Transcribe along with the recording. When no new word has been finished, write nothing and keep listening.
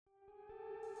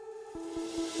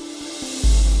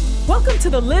Welcome to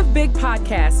the Live Big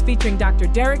podcast featuring Dr.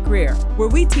 Derek Grier, where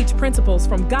we teach principles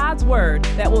from God's Word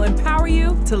that will empower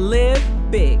you to live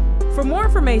big. For more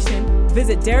information,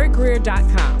 visit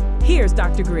derekgrier.com. Here's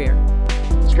Dr. Grier.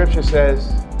 Scripture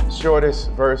says,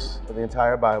 shortest verse of the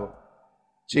entire Bible,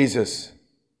 Jesus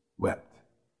wept.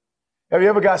 Have you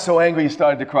ever got so angry you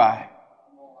started to cry?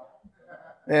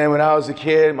 And when I was a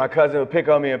kid, my cousin would pick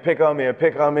on me and pick on me and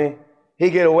pick on me. He'd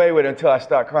get away with it until I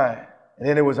start crying. And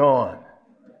then it was on.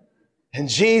 And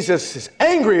Jesus is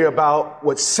angry about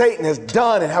what Satan has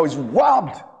done and how he's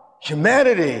robbed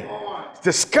humanity. He's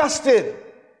disgusted.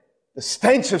 The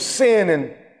stench of sin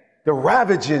and the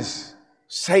ravages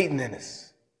of Satan and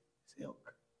his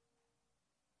ilk.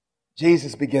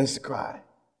 Jesus begins to cry.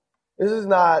 This is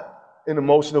not an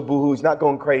emotional boo-hoo. He's not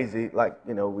going crazy like,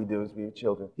 we do as we were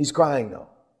children. He's crying, though.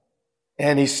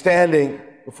 And he's standing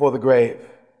before the grave.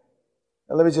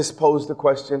 Now, let me just pose the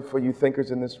question for you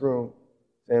thinkers in this room.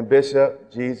 Saying,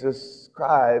 Bishop, Jesus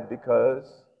cried because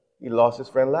he lost his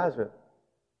friend Lazarus.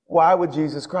 Why would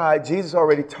Jesus cry? Jesus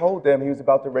already told them he was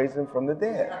about to raise him from the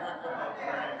dead.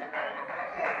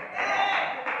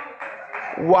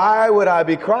 Why would I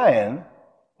be crying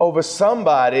over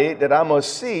somebody that I'm going to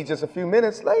see just a few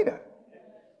minutes later?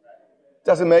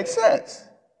 Doesn't make sense.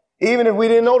 Even if we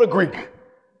didn't know the Greek,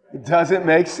 it doesn't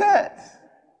make sense.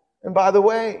 And by the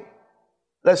way,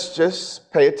 let's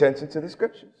just pay attention to the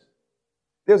scriptures.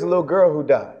 There's a little girl who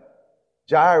died,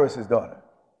 Jairus' daughter.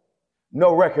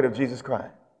 No record of Jesus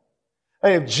crying.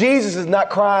 And if Jesus is not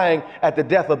crying at the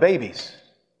death of babies,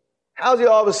 how's he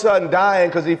all of a sudden dying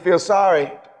because he feels sorry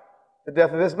for the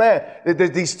death of this man?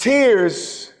 These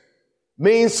tears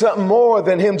mean something more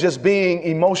than him just being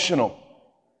emotional.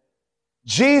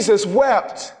 Jesus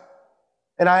wept.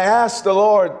 And I asked the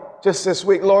Lord just this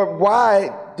week, Lord, why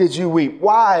did you weep?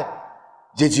 Why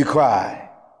did you cry?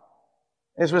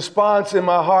 His response in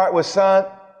my heart was, son,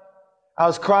 I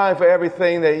was crying for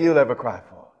everything that you'll ever cry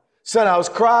for. Son, I was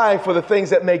crying for the things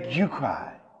that make you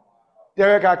cry.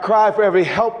 Derek, I cry for every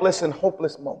helpless and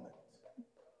hopeless moment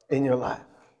in your life.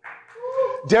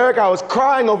 Derek, I was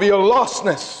crying over your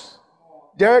lostness.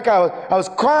 Derek, I was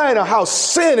crying on how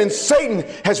sin and Satan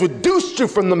has reduced you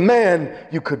from the man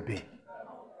you could be.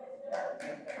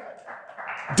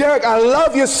 Derek, I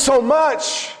love you so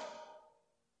much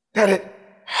that it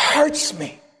hurts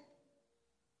me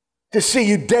to see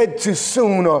you dead too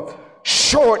soon or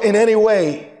short in any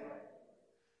way.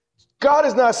 God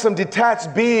is not some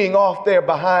detached being off there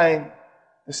behind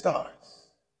the stars.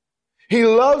 He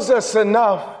loves us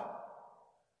enough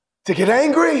to get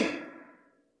angry.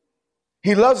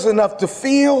 He loves us enough to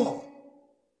feel.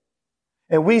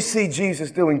 And we see Jesus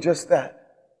doing just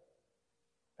that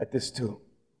at this tomb.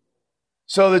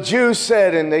 So the Jews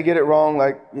said, and they get it wrong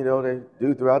like, they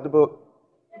do throughout the book,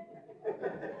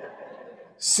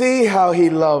 see how he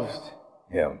loved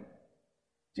him.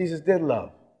 Jesus did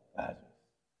love Lazarus.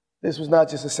 This was not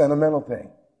just a sentimental thing.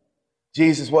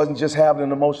 Jesus wasn't just having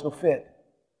an emotional fit.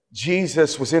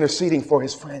 Jesus was interceding for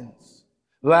his friends.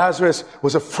 Lazarus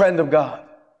was a friend of God.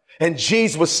 And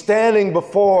Jesus was standing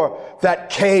before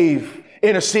that cave,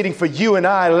 interceding for you and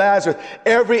I, Lazarus.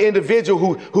 Every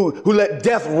individual who let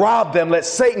death rob them, let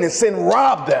Satan and sin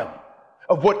rob them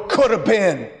of what could have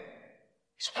been.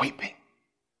 He's weeping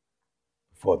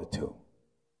before the tomb.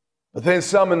 But then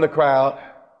some in the crowd,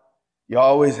 you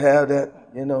always have that,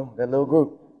 that little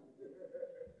group.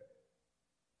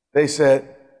 They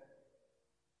said,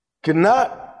 could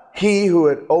not he who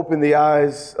had opened the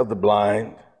eyes of the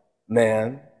blind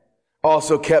man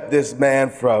also kept this man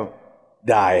from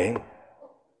dying?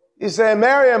 He said,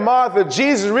 Mary and Martha,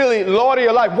 Jesus really Lord of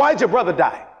your life. Why'd your brother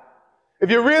die?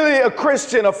 If you're really a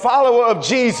Christian, a follower of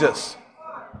Jesus,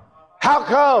 how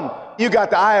come you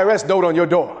got the IRS note on your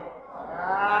door?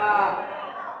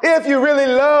 If you really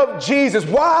love Jesus,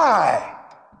 why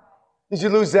did you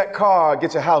lose that car or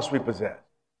get your house repossessed?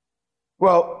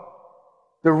 Well,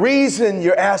 the reason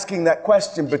you're asking that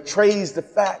question betrays the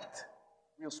fact,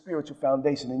 real spiritual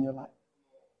foundation in your life.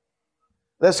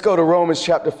 Let's go to Romans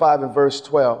chapter 5 and verse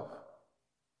 12.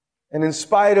 And in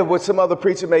spite of what some other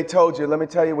preacher may told you, let me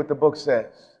tell you what the book says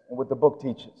and what the book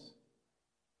teaches.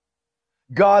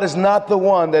 God is not the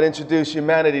one that introduced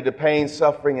humanity to pain,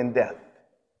 suffering, and death.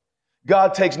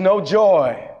 God takes no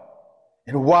joy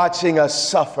in watching us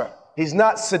suffer. He's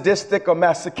not sadistic or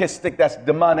masochistic. That's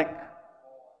demonic.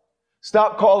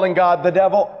 Stop calling God the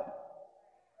devil.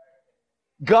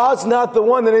 God's not the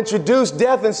one that introduced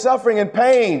death and suffering and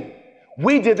pain.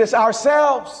 We did this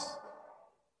ourselves.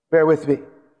 Bear with me.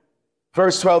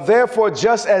 Verse 12, therefore,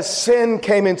 just as sin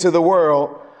came into the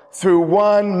world through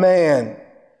one man,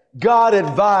 God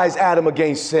advised Adam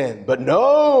against sin, but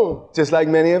no, just like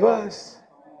many of us.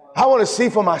 I want to see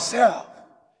for myself.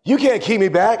 You can't keep me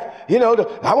back.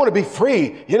 I want to be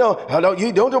free. You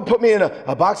don't put me in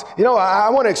a box. I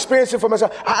want to experience it for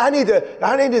myself. I need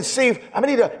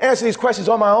to answer these questions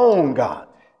on my own, God.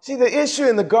 See, the issue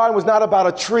in the garden was not about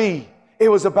a tree. It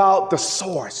was about the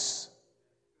source.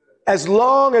 As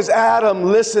long as Adam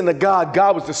listened to God,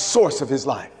 God was the source of his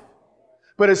life.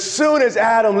 But as soon as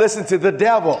Adam listened to the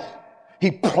devil, he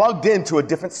plugged into a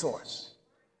different source.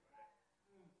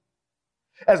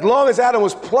 As long as Adam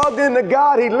was plugged into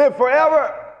God, he lived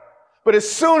forever. But as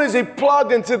soon as he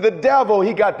plugged into the devil,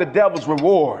 he got the devil's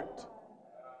reward.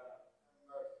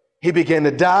 He began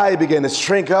to die. He began to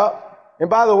shrink up. And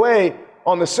by the way,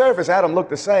 on the surface, Adam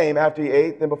looked the same after he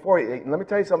ate than before he ate. And let me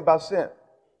tell you something about sin.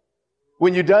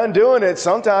 When you're done doing it,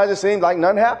 sometimes it seems like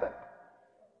nothing happened.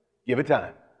 Give it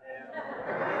time.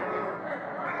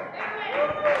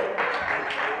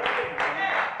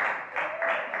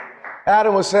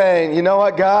 Adam was saying, you know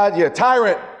what, God, you're a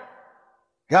tyrant.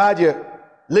 God, you're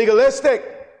legalistic.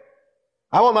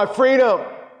 I want my freedom.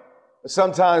 But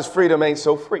sometimes freedom ain't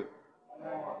so free.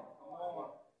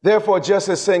 Therefore, just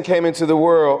as sin came into the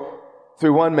world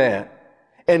through one man,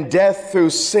 and death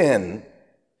through sin,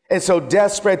 and so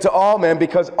death spread to all men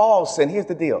because all sin. Here's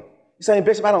the deal. You're saying,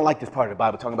 Bishop, I don't like this part of the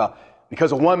Bible talking about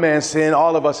because of one man's sin,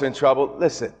 all of us are in trouble.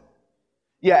 Listen.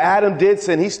 Yeah, Adam did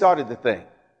sin. He started the thing.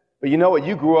 But you know what?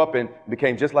 You grew up and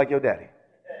became just like your daddy.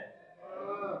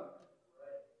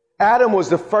 Adam was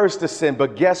the first to sin,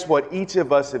 but guess what? Each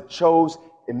of us have chose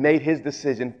and made his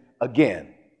decision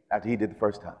again after he did the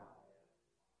first time.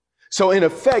 So in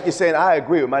effect, you're saying, I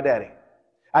agree with my daddy.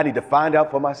 I need to find out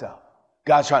for myself.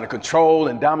 God's trying to control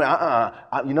and dominate.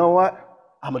 You know what?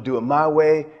 I'm going to do it my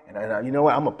way. And you know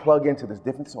what? I'm going to plug into this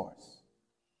different source.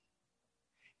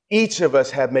 Each of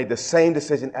us have made the same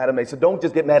decision Adam made. So don't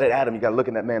just get mad at Adam. You got to look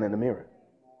at that man in the mirror.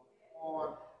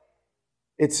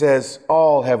 It says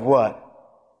all have what?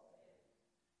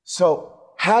 So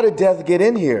how did death get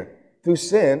in here? Through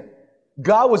sin.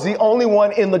 God was the only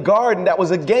one in the garden that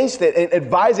was against it and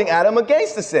advising Adam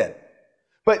against the sin.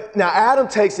 But now Adam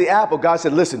takes the apple. God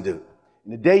said, listen, dude,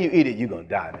 the day you eat it, you're going to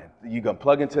die, man. You're going to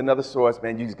plug into another source,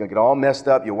 man. You're just going to get all messed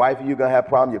up. Your wife and you are going to have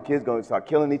problems. Your kids are going to start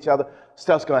killing each other.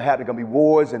 Stuff's going to happen. There's going to be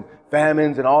wars and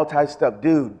famines and all types of stuff.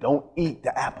 Dude, don't eat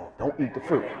the apple. Don't eat the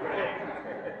fruit.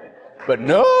 But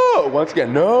no, once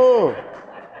again, no.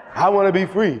 I want to be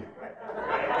free.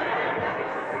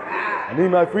 I need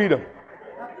my freedom.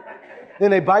 Then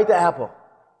they bite the apple.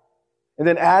 And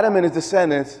then Adam and his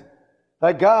descendants,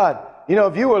 like God,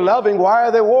 if you were loving, why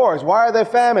are there wars? Why are there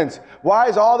famines? Why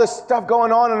is all this stuff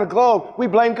going on in the globe? We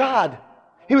blame God.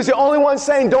 He was the only one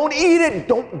saying, don't eat it.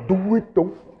 Don't do it.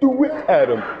 Don't do it,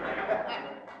 Adam.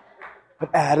 But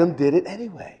Adam did it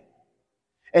anyway.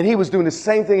 And he was doing the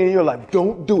same thing in your life.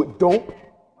 Don't do it. Don't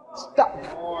stop.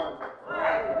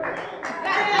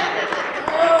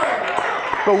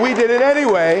 But we did it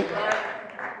anyway.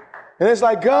 And it's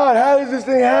like, God, how does this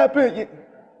thing happen?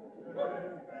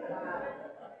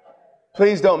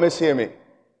 Please don't mishear me.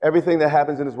 Everything that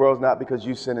happens in this world is not because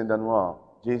you sinned and done wrong.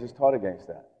 Jesus taught against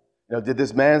that. Did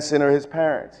this man sin or his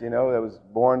parents, that was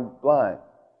born blind?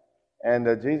 And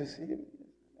Jesus, it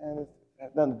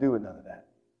has nothing to do with none of that.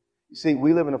 You see,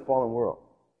 we live in a fallen world.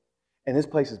 And this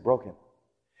place is broken.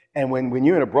 And when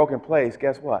you're in a broken place,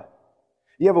 guess what?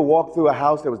 You ever walk through a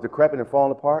house that was decrepit and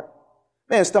falling apart?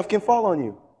 Man, stuff can fall on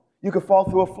you. You can fall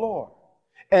through a floor.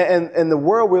 And the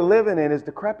world we're living in is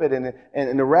decrepit,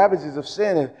 and the ravages of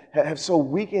sin have so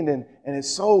weakened and it's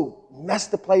so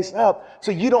messed the place up.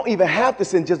 So you don't even have to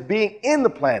sin. Just being in the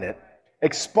planet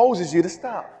exposes you to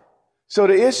stuff. So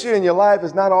the issue in your life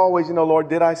is not always, Lord,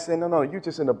 did I sin? No, you're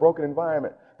just in a broken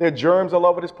environment. There are germs all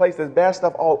over this place. There's bad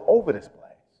stuff all over this place.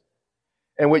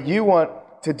 And what you want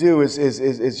to do is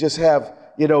just have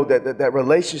that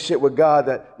relationship with God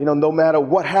that, no matter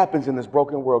what happens in this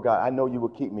broken world, God, I know you will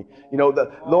keep me.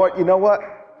 Lord, you know what?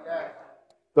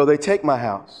 Though they take my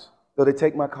house, though they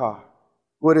take my car,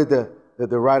 what did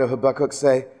the writer Habakkuk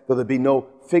say? Though there be no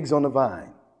figs on the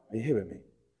vine. Are you hearing me?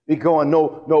 Be going,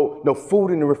 no food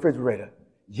in the refrigerator,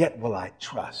 yet will I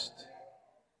trust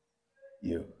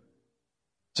you.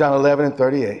 John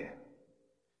 11:38.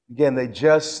 Again, they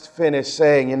just finished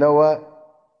saying, you know what?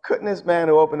 Couldn't this man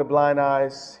who opened the blind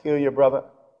eyes heal your brother?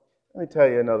 Let me tell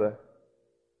you another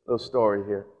little story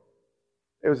here.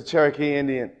 There was a Cherokee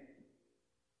Indian.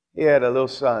 He had a little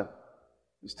son.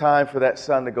 It was time for that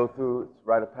son to go through its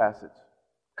rite of passage,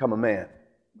 become a man.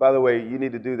 By the way, you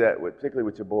need to do that, particularly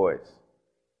with your boys.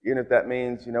 Even if that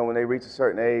means, when they reach a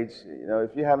certain age,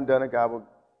 if you haven't done it, God will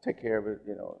take care of it,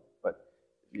 But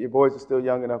your boys are still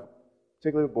young enough,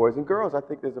 particularly with boys and girls, I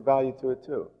think there's a value to it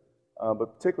too.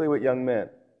 But particularly with young men,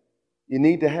 you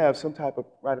need to have some type of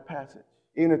rite of passage.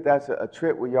 Even if that's a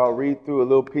trip where y'all read through a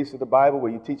little piece of the Bible,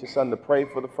 where you teach your son to pray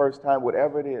for the first time,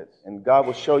 whatever it is, and God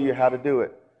will show you how to do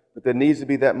it. But there needs to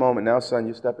be that moment. Now, son,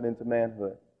 you're stepping into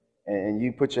manhood. And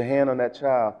you put your hand on that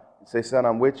child and say, son,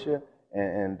 I'm with you,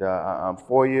 and I'm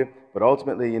for you. But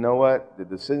ultimately, you know what? The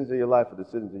decisions of your life are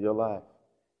decisions of your life.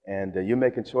 And you're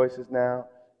making choices now,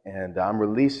 and I'm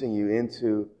releasing you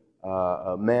into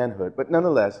manhood. But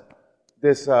nonetheless,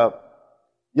 this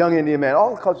young Indian man,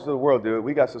 all the cultures of the world do it.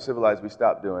 We got so civilized we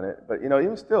stopped doing it. But,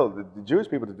 even still, the Jewish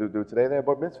people do it today. They have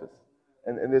bar mitzvahs.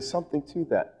 And there's something to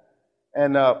that.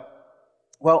 And,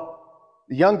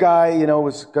 the young guy,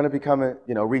 was going to become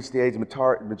reach the age of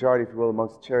majority, if you will,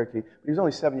 amongst the Cherokee. But he was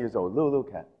only 7 years old, little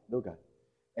guy.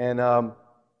 And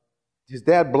his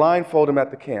dad blindfolded him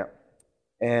at the camp.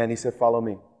 And he said, follow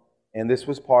me. And this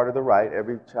was part of the rite.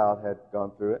 Every child had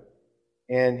gone through it.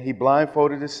 And he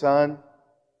blindfolded his son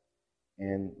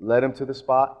and led him to the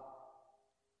spot.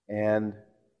 And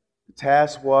the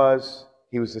task was,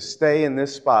 he was to stay in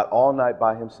this spot all night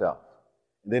by himself.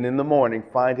 And then in the morning,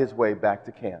 find his way back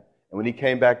to camp. And when he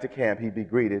came back to camp, he'd be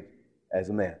greeted as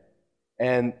a man.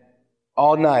 And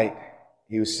all night,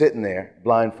 he was sitting there,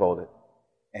 blindfolded.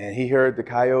 And he heard the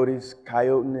coyotes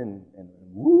coyoting and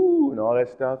woo and all that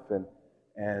stuff.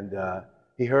 And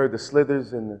he heard the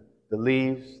slithers in the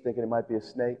leaves, thinking it might be a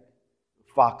snake,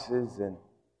 foxes and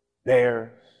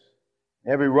bears.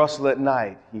 Every rustle at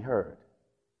night he heard.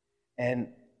 And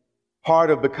part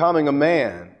of becoming a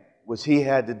man was he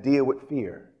had to deal with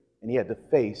fear. And he had to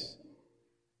face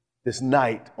this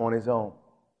night on his own.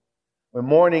 When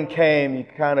morning came, you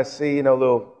kind of see,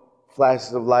 little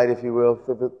flashes of light, if you will,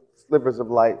 slivers of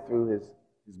light through his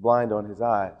blind on his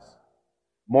eyes.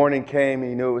 Morning came,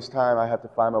 and he knew it was time. I have to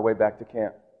find my way back to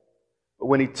camp. But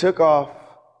when he took off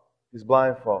his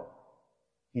blindfold,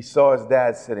 he saw his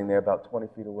dad sitting there about 20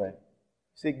 feet away.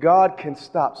 See, God can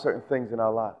stop certain things in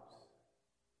our lives.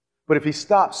 But if he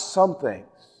stops some things,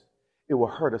 it will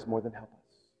hurt us more than help us.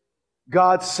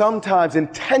 God sometimes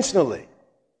intentionally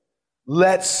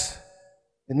lets,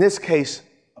 in this case,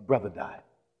 a brother die.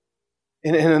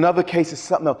 In another case, it's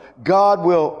something else. God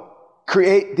will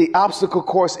create the obstacle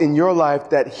course in your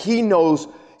life that he knows.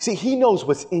 See, he knows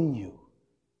what's in you.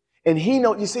 And he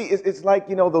knows, you see, it's like,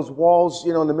 those walls,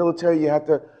 in the military, you have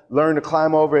to learn to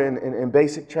climb over in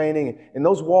basic training. And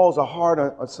those walls are hard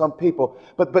on some people.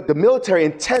 But the military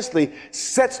intensely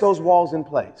sets those walls in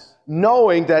place,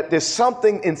 knowing that there's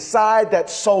something inside that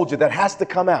soldier that has to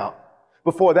come out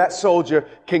before that soldier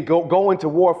can go into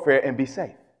warfare and be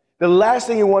safe. The last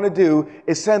thing you want to do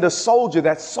is send a soldier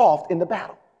that's soft into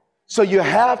battle. So you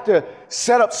have to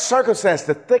set up circumstances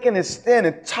to thicken his skin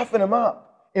and toughen him up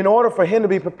in order for him to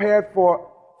be prepared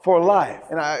for life.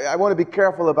 And I want to be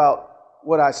careful about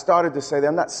what I started to say there.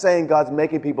 I'm not saying God's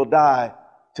making people die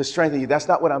to strengthen you. That's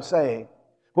not what I'm saying.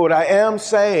 But what I am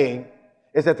saying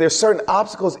is that there's certain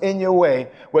obstacles in your way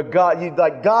where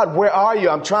God, where are you?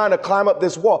 I'm trying to climb up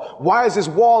this wall. Why is this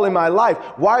wall in my life?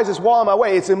 Why is this wall in my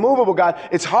way? It's immovable, God.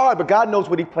 It's hard, but God knows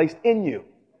what he placed in you.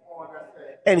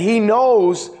 And he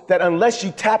knows that unless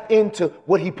you tap into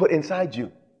what he put inside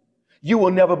you, you will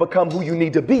never become who you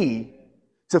need to be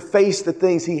to face the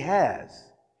things he has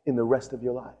in the rest of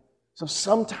your life. So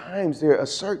sometimes there are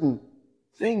certain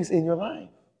things in your life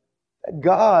that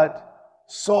God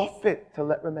saw fit to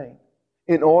let remain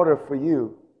in order for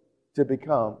you to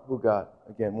become who God,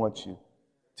 again, wants you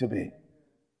to be.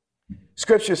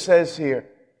 Scripture says here,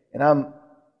 and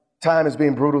time is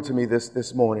being brutal to me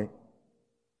this morning.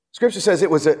 Scripture says it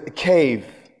was a cave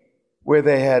where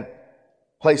they had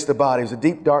placed the body. It was a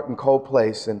deep, dark, and cold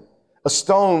place, and a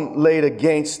stone laid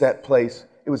against that place.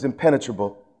 It was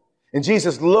impenetrable. And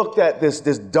Jesus looked at this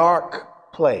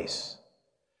dark place.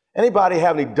 Anybody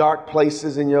have any dark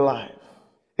places in your life?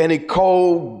 Any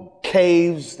cold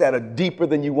caves that are deeper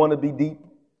than you want to be deep?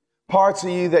 Parts of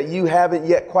you that you haven't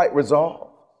yet quite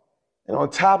resolved? And on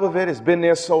top of it, it's been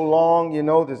there so long,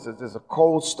 there's a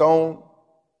cold stone.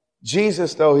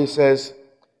 Jesus, though, he says,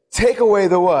 take away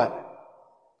the what?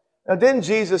 Now, didn't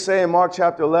Jesus say in Mark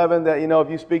chapter 11 that, if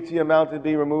you speak to your mountain,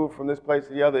 be removed from this place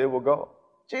to the other, it will go?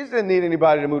 Jesus didn't need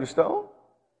anybody to move the stone.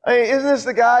 I mean, isn't this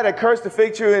the guy that cursed the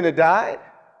fig tree and it died?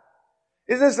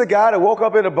 Isn't this the guy that woke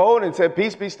up in a boat and said,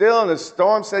 peace be still, and the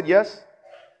storm said yes?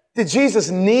 Did Jesus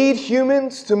need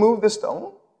humans to move the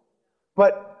stone?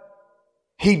 But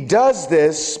he does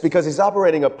this because he's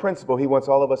operating a principle he wants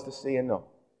all of us to see and know.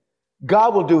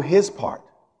 God will do his part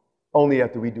only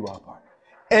after we do our part.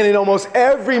 And in almost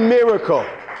every miracle,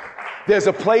 there's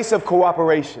a place of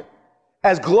cooperation.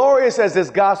 As glorious as this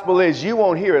gospel is, you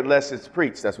won't hear it unless it's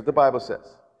preached. That's what the Bible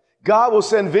says. God will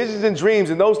send visions and dreams,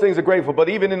 and those things are grateful. But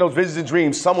even in those visions and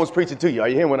dreams, someone's preaching to you. Are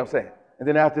you hearing what I'm saying? And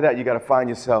then after that, you got to find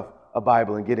yourself a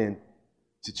Bible and get in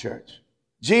to church.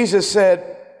 Jesus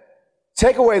said,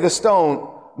 take away the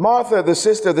stone. Martha, the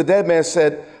sister of the dead man,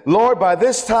 said, Lord, by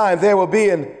this time there will be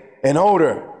an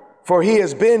odor, for he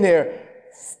has been there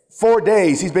 4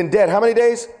 days. He's been dead. How many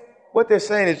days? What they're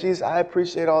saying is, Jesus, I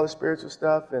appreciate all the spiritual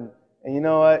stuff, and you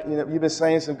know what? You know, you've been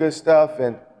saying some good stuff,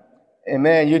 and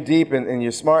man, you're deep and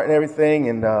you're smart and everything,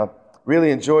 and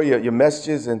really enjoy your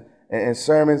messages and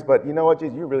sermons. But you know what,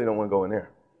 Jesus? You really don't want to go in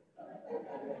there.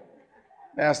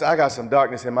 Master, I got some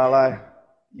darkness in my life.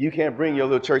 You can't bring your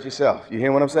little church yourself. You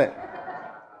hear what I'm saying?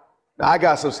 Now, I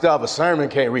got some stuff a sermon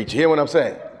can't reach. You hear what I'm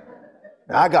saying?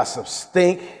 Now, I got some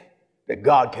stink that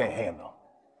God can't handle.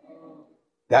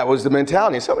 That was the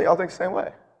mentality. Some of y'all think the same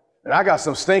way. And I got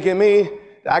some stink in me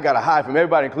that I got to hide from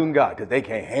everybody, including God, because they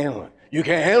can't handle it. You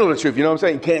can't handle the truth. You know what I'm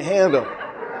saying? You can't handle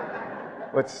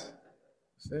what's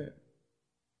said.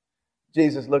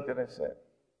 Jesus looked at it and said,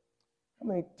 how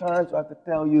many times do I have to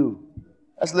tell you?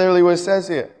 That's literally what it says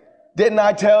here. Didn't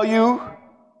I tell you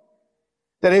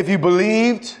that if you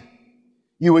believed,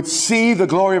 you would see the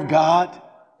glory of God?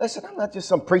 Listen, I'm not just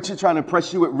some preacher trying to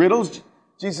impress you with riddles,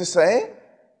 Jesus saying.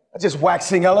 I'm just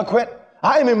waxing eloquent.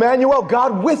 I am Emmanuel,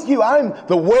 God with you. I'm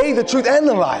the way, the truth, and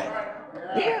the life.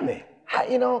 You hear me?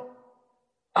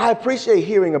 I appreciate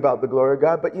hearing about the glory of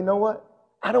God, but you know what?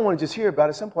 I don't want to just hear about it.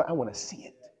 At some point, I want to see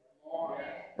it.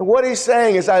 And what he's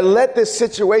saying is, I let this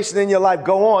situation in your life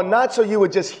go on, not so you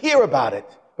would just hear about it,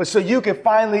 but so you can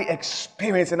finally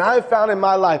experience. And I've found in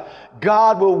my life,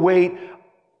 God will wait,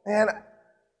 man,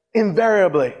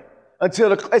 invariably,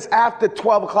 until it's after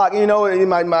 12 o'clock. You know,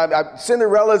 my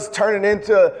Cinderella's turning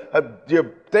into,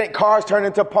 your car's turning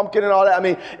into a pumpkin and all that. I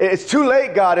mean, it's too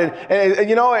late, God. And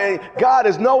you know, God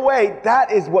is no way.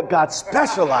 That is what God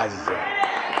specializes in.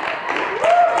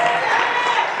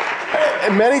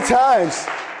 And many times,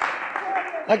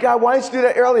 like, God, why didn't you do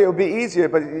that earlier? It would be easier.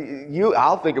 But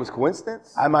I'll think it was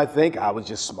coincidence. I might think I was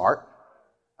just smart.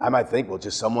 I might think, well,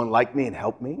 just someone like me and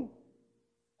help me.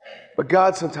 But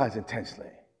God sometimes intentionally,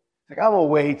 like, I'm going to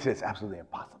wait till it's absolutely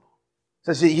impossible.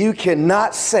 So see, you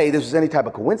cannot say this was any type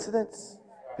of coincidence.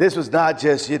 This was not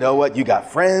just, you know what, you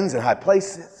got friends in high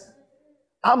places.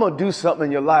 I'm going to do something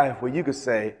in your life where you could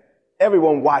say,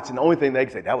 everyone watching, the only thing they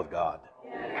can say, that was God.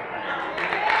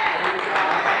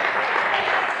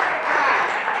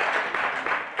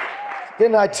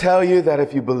 Didn't I tell you that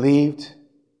if you believed,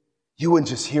 you wouldn't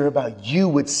just hear about it, you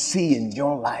would see in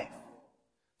your life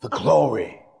the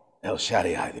glory, El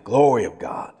Shaddai, the glory of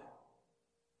God.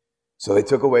 So they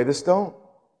took away the stone.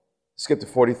 Skip to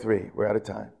 43. We're out of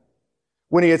time.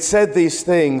 When he had said these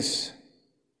things,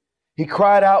 he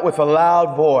cried out with a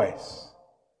loud voice.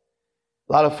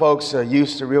 A lot of folks are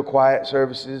used to real quiet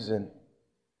services, and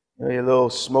you know, your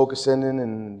little smoke ascending,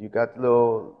 and you got the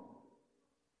little,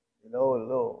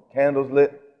 little candles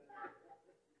lit.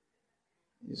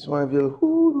 You just want to be a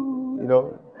little, you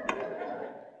know.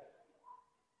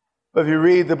 But if you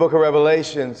read the book of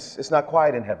Revelations, it's not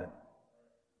quiet in heaven.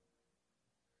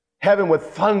 Heaven would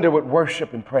thunder with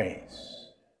worship and praise.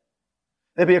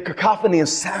 There'd be a cacophony of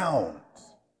sound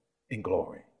in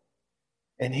glory.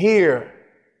 And here,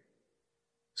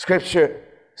 Scripture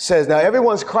says, now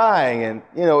everyone's crying, and,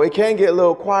 you know, it can get a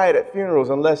little quiet at funerals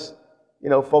unless, you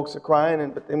know, folks are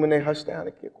crying, but then when they hush down,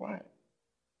 it gets quiet.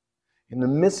 In the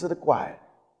midst of the quiet,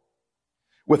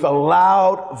 with a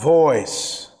loud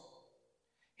voice,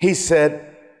 he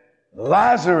said,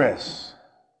 Lazarus.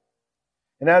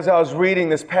 And as I was reading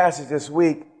this passage this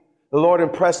week, the Lord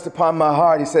impressed upon my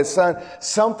heart. He said, son,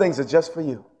 some things are just for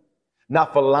you.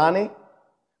 Not for Lonnie,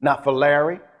 not for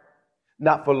Larry,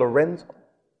 not for Lorenzo,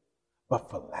 but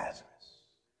for Lazarus.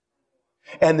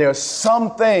 And there are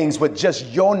some things with just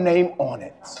your name on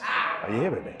it. Are you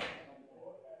hearing me?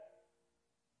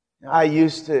 I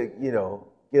used to, you know,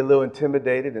 get a little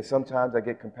intimidated, and sometimes I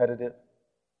get competitive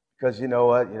because you know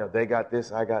what, you know, they got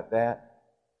this, I got that.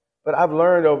 But I've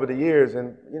learned over the years,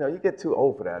 and you know, you get too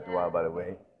old for that after a while, by the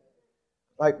way.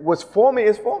 Like, what's for me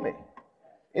is for me.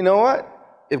 You know what?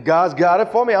 If God's got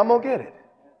it for me, I'm gonna get it.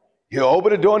 He'll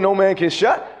open the door no man can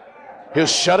shut. He'll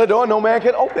shut a door no man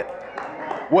can open.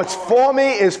 What's for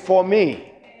me is for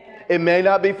me. It may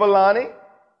not be for Lonnie.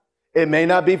 It may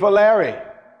not be for Larry,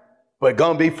 but it's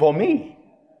gonna be for me.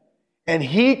 And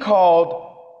he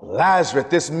called Lazarus.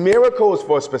 This miracle is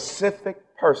for a specific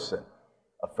person,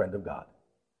 a friend of God.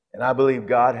 And I believe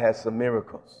God has some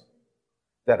miracles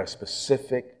that are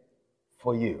specific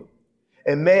for you.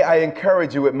 And may I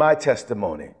encourage you with my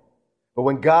testimony But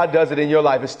when God does it in your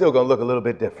life, it's still going to look a little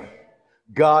bit different.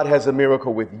 God has a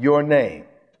miracle with your name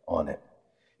on it.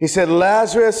 He said,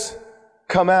 Lazarus,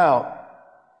 come out.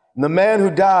 And the man who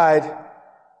died,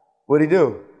 what'd he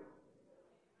do?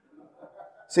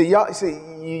 See,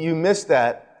 you missed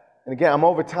that. And again, I'm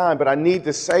over time, but I need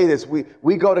to say this.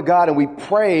 We go to God and we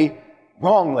pray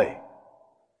wrongly.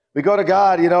 We go to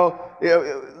God,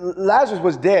 Lazarus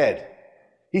was dead.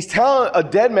 He's telling a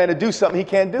dead man to do something he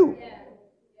can't do.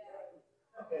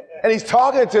 And he's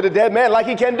talking to the dead man like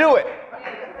he can do it.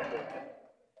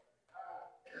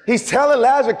 He's telling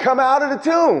Lazarus, come out of the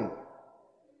tomb.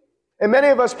 And many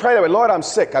of us pray that way. Lord, I'm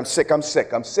sick. I'm sick. I'm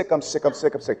sick. I'm sick. I'm sick. I'm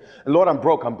sick. I'm sick. And Lord, I'm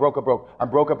broke. I'm broke. I'm broke. I'm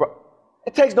broke. I'm broke.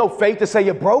 It takes no faith to say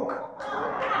you're broke.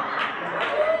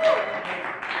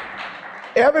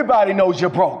 Everybody knows you're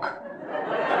broke.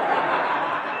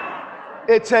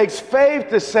 It takes faith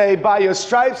to say, by your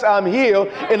stripes I'm healed,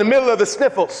 in the middle of the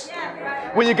sniffles.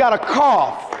 When you got a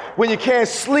cough, when you can't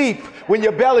sleep, when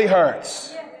your belly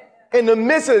hurts. In the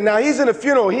midst of it, now he's in a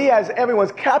funeral, he has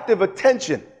everyone's captive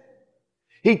attention.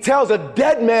 He tells a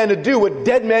dead man to do what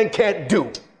dead man can't do.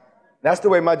 That's the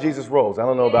way my Jesus rolls. I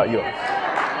don't know about yours.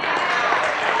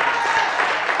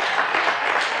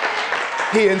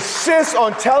 He insists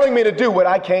on telling me to do what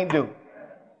I can't do.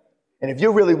 And if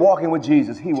you're really walking with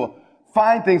Jesus, he will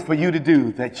find things for you to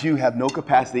do that you have no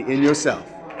capacity in yourself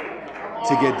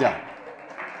to get done.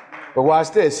 But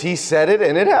watch this. He said it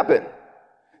and it happened.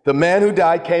 The man who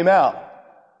died came out.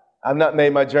 I've not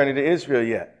made my journey to Israel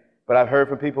yet, but I've heard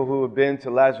from people who have been to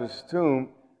Lazarus' tomb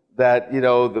that,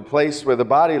 the place where the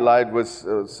body lied was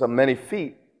some many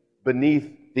feet beneath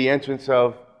the entrance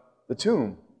of the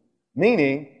tomb,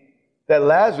 meaning that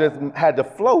Lazarus had to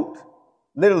float,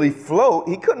 literally float.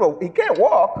 He can't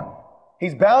walk.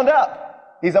 He's bound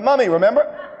up. He's a mummy,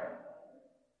 remember?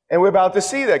 And we're about to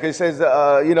see that because he says,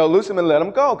 loose him and let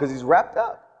him go because he's wrapped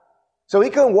up. So he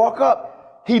couldn't walk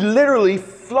up. He literally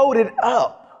floated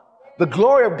up. The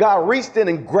glory of God reached in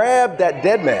and grabbed that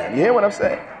dead man. You hear what I'm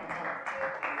saying?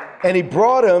 And he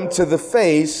brought him to the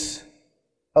face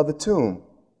of the tomb.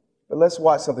 But let's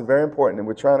watch something very important, and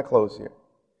we're trying to close here.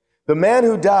 The man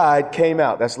who died came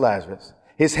out. That's Lazarus.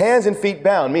 His hands and feet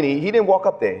bound, meaning he didn't walk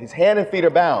up there. His hand and feet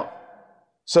are bound.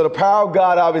 So the power of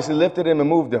God obviously lifted him and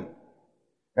moved him.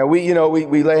 And we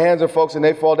lay hands on folks and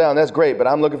they fall down. That's great. But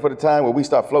I'm looking for the time where we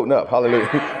start floating up. Hallelujah.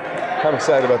 I'm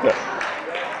excited about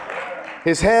that.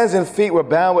 His hands and feet were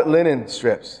bound with linen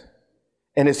strips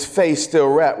and his face still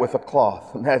wrapped with a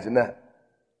cloth. Imagine that.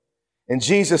 And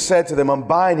Jesus said to them,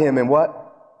 unbind him and what?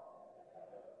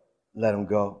 Let him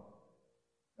go.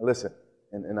 Now listen,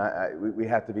 we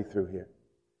have to be through here.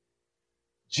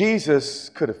 Jesus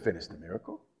could have finished the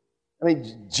miracle. I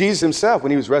mean, Jesus himself, when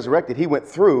he was resurrected, he went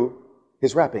through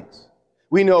his wrappings.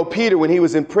 We know Peter, when he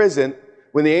was in prison,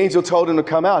 when the angel told him to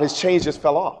come out, his chains just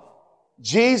fell off.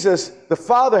 Jesus, the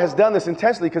Father, has done this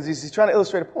intentionally because he's trying to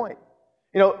illustrate a point.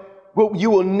 You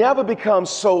will never become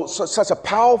such a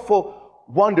powerful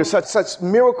wonder, such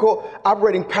miracle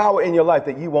operating power in your life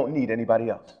that you won't need anybody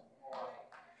else.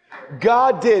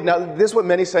 God did. Now, this is what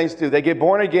many saints do. They get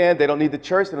born again. They don't need the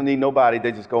church. They don't need nobody.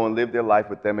 They just go and live their life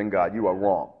with them and God. You are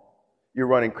wrong. You're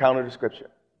running counter to Scripture.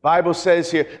 Bible says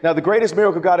here, now the greatest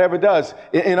miracle God ever does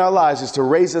in our lives is to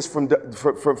raise us from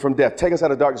death, take us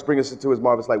out of darkness, bring us into his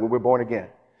marvelous light when we're born again.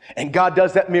 And God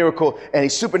does that miracle and he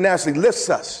supernaturally lifts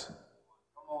us.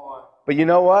 Come on. But you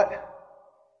know what?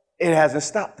 It hasn't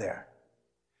stopped there.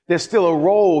 There's still a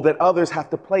role that others have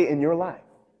to play in your life.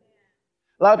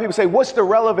 A lot of people say, what's the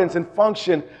relevance and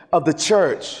function of the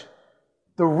church?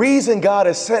 The reason God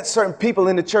has sent certain people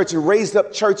in the church and raised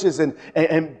up churches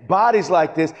and bodies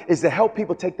like this is to help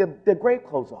people take their grave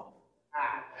clothes off.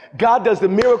 God does the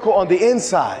miracle on the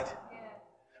inside,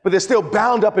 but they're still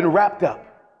bound up and wrapped up.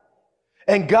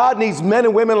 And God needs men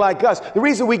and women like us. The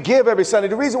reason we give every Sunday,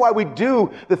 the reason why we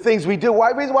do the things we do,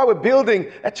 the reason why we're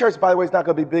building, that church, by the way, is not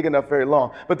going to be big enough very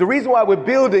long, but the reason why we're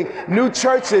building new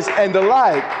churches and the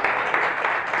like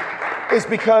is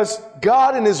because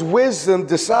God in his wisdom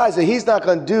decides that he's not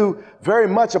going to do very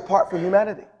much apart from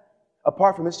humanity,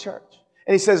 apart from his church.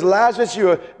 And he says, Lazarus,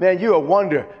 you're a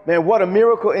wonder. Man, what a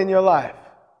miracle in your life.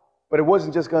 But it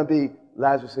wasn't just going to be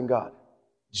Lazarus and God.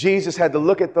 Jesus had to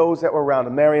look at those that were around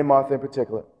him, Mary and Martha in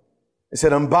particular. He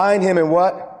said, unbind him and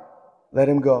what? Let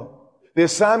him go. The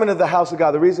assignment of the house of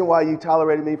God, the reason why you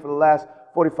tolerated me for the last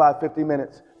 45, 50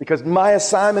 minutes, because my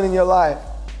assignment in your life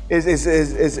is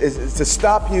to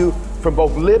stop you from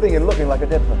both living and looking like a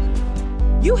dead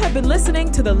person. You have been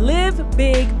listening to the Live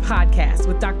Big podcast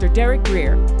with Dr. Derek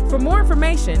Grier. For more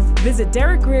information, visit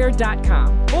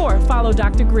derekgrier.com or follow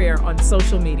Dr. Grier on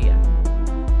social media.